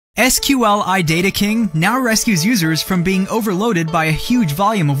SQL iDataKing now rescues users from being overloaded by a huge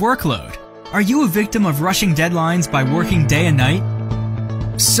volume of workload. Are you a victim of rushing deadlines by working day and night?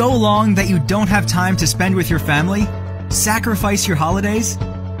 So long that you don't have time to spend with your family? Sacrifice your holidays?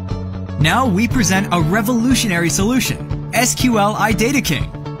 Now we present a revolutionary solution, SQL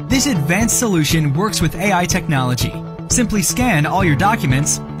iDataKing. This advanced solution works with AI technology. Simply scan all your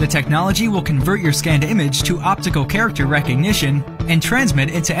documents, the technology will convert your scanned image to optical character recognition and transmit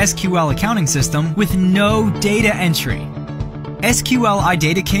into SQL accounting system with no data entry. SQL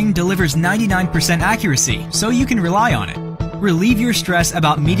iDataKing delivers 99% accuracy, so you can rely on it. Relieve your stress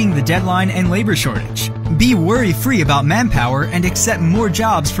about meeting the deadline and labor shortage. Be worry-free about manpower and accept more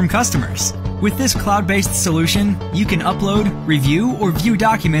jobs from customers. With this cloud-based solution, you can upload, review, or view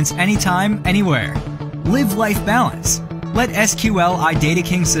documents anytime, anywhere. Live life balance. Let SQL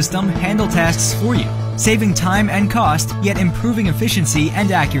iDataKing system handle tasks for you, saving time and cost, yet improving efficiency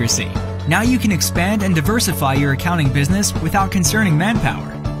and accuracy. Now you can expand and diversify your accounting business without concerning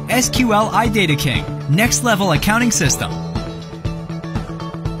manpower. SQL iDataKing, next level accounting system.